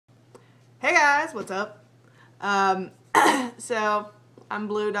Hey guys, what's up? So I'm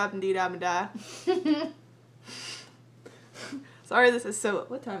blue dop and dee dop and da. Sorry, this is so.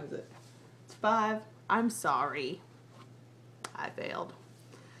 What time is it? It's 5. I'm sorry. I failed.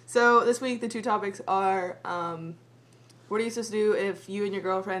 So this week the two topics are what are you supposed to do if you and your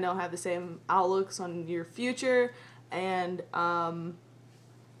girlfriend don't have the same outlooks on your future, and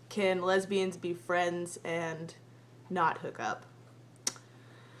can lesbians be friends and not hook up?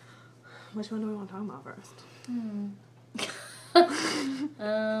 Which one do we want to talk about first? I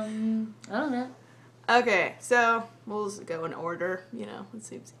don't know. Okay, so we'll just go in order. You know, it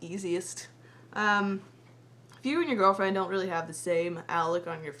seems easiest. If you and your girlfriend don't really have the same outlook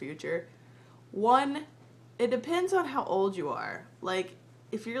on your future, one, it depends on how old you are. Like,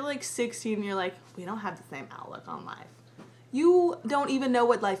 if you're like 16 and you're like, we don't have the same outlook on life. You don't even know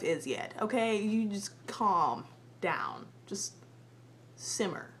what life is yet, okay? You just calm down. Just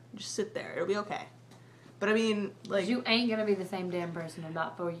simmer. Just sit there. It'll be okay. But I mean, like... You ain't gonna be the same damn person in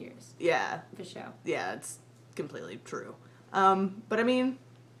about 4 years. Yeah. For sure. Yeah, it's completely true. But I mean,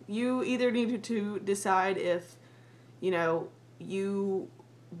 you either need to decide if, you know, you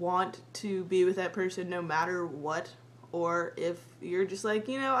want to be with that person no matter what, or if you're just like,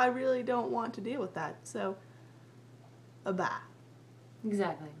 you know, I really don't want to deal with that, so, bye.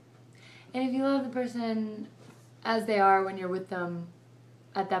 Exactly. And if you love the person as they are when you're with them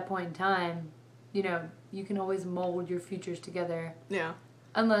at that point in time, you know, you can always mold your futures together. Yeah.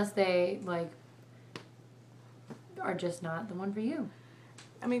 Unless they, like, are just not the one for you.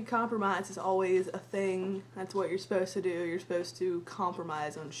 I mean, compromise is always a thing. That's what you're supposed to do. You're supposed to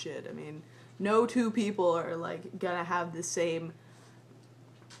compromise on shit. I mean, no two people are, like, gonna have the same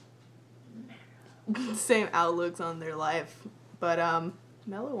outlooks on their life. But,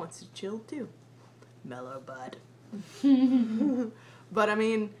 Mello wants to chill, too. Mello bud. But, I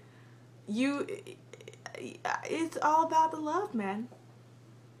mean, it's all about the love, man.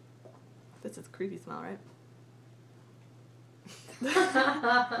 That's a creepy smile, right?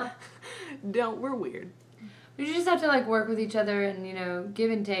 We're weird. You just have to, like, work with each other and, you know, give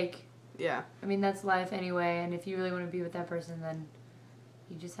and take. Yeah. I mean, that's life anyway, and if you really want to be with that person, then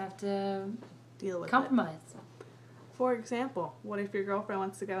you just have to deal with compromise. It. For example, what if your girlfriend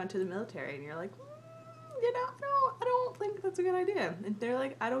wants to go into the military and you're like, you know, I don't think that's a good idea. And they're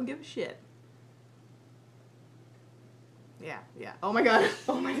like, I don't give a shit. Yeah. Oh my god,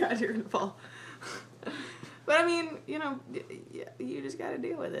 you're gonna fall. But I mean, you know, you just gotta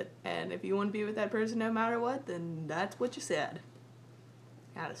deal with it. And if you want to be with that person no matter what, then that's what you said.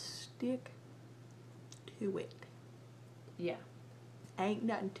 Gotta stick to it. Yeah. Ain't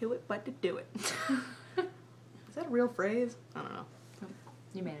nothing to it but to do it. Is that a real phrase? I don't know.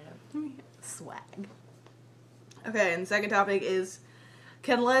 You made it up. Swag. Okay, and the second topic is,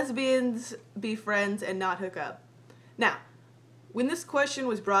 can lesbians be friends and not hook up? Now, when this question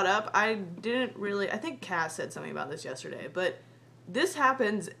was brought up, I think Cass said something about this yesterday, but this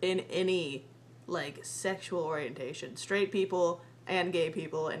happens in any, like, sexual orientation. Straight people and gay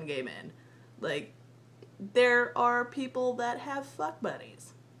men. Like, there are people that have fuck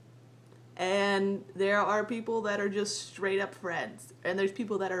buddies. And there are people that are just straight up friends. And there's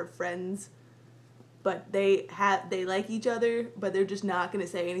people that are friends, but they like each other, but they're just not going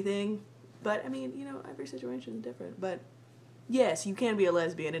to say anything. But, I mean, you know, every situation is different. But, yes, you can be a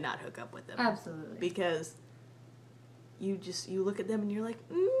lesbian and not hook up with them. Absolutely. Because you look at them and you're like,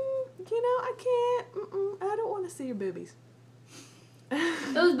 you know, I can't, I don't want to see your boobies.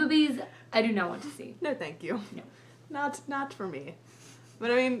 Those boobies, I do not want to see. No, thank you. No. Not for me.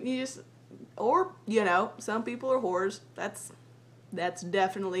 But, I mean, or, you know, some people are whores. That's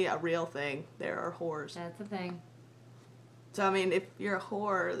definitely a real thing. There are whores. That's a thing. So, I mean, if you're a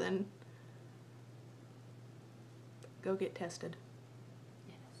whore, then go get tested.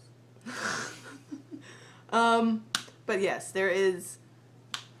 Yes. But yes, there is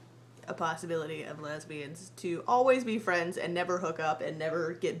a possibility of lesbians to always be friends and never hook up and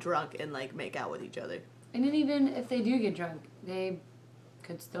never get drunk and, like, make out with each other. And then even if they do get drunk, they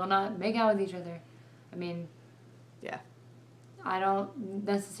could still not make out with each other. I mean... Yeah. I don't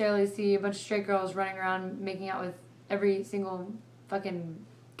necessarily see a bunch of straight girls running around making out with every single fucking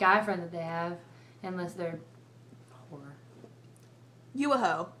guy friend that they have, unless they're a whore. You a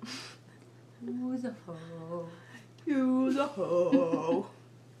hoe. Who's a hoe? You's a hoe.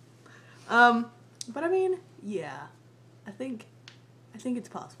 But I mean, yeah, I think it's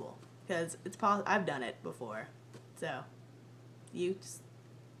possible, because I've done it before, so you just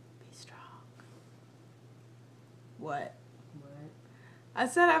be strong. What? I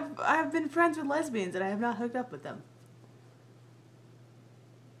said I've been friends with lesbians and I have not hooked up with them.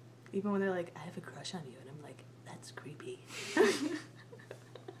 even when they're like, I have a crush on you, and I'm like, that's creepy.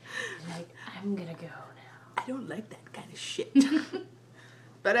 Like, I'm gonna go now. I don't like that kind of shit.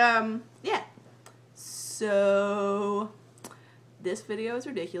 But, yeah. So, this video is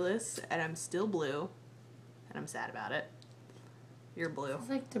ridiculous, and I'm still blue, and I'm sad about it. You're blue. It's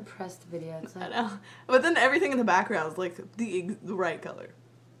like depressed video. It's like, I know. But then everything in the background is like the right color.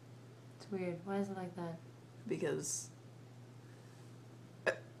 it's weird. Why is it like that? Because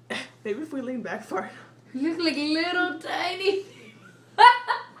maybe if we lean back far enough. You look like a little tiny.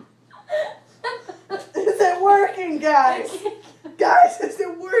 Is it working, guys? Guys, is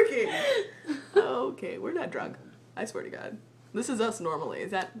it working? Okay, we're not drunk. I swear to God. This is us normally.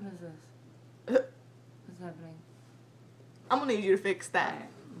 Is that... What is this? What's happening? I'm gonna need you to fix that.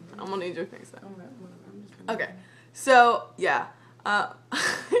 I'm gonna need you to fix that. I'm just Okay, so, yeah.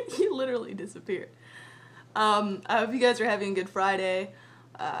 You literally disappeared. I hope you guys are having a good Friday.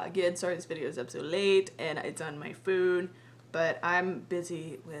 Again, sorry this video is up so late, and it's on my phone, but I'm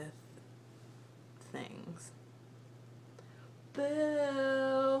busy with things.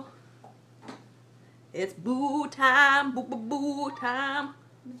 Boo. It's boo time, boo boo boo time,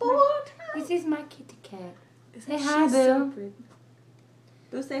 boo time. This is my kitty cat. Isn't Say hi, she so Boo. pretty?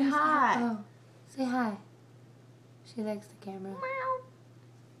 Boo, say hi. Oh, say hi. She likes the camera. Meow.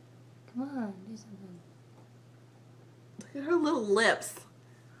 Come on, do something. Look at her little lips.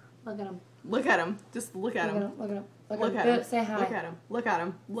 Look at him. Look at him. Just look at him. Look at him. Look at him. Say hi. Look at him. Look at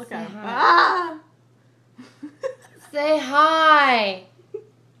him. Look Say at him. hi. Ah! Say hi.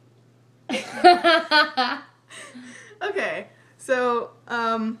 Okay. So,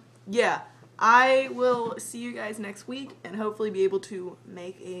 yeah. I will see you guys next week and hopefully be able to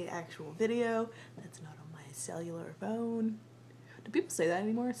make a actual video that's not on my cellular phone. Do people say that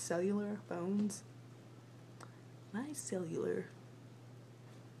anymore? Cellular phones? My cellular.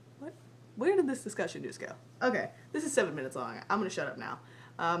 What? Where did this discussion just go? Okay, this is 7 minutes long. I'm gonna shut up now.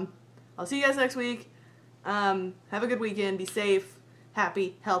 I'll see you guys next week. Have a good weekend. Be safe,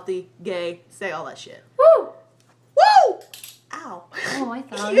 happy, healthy, gay. Say all that shit. Woo! Woo! Ow. Oh, I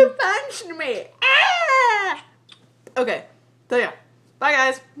thought You punched me. Ah! Okay, so yeah. Bye,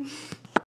 guys.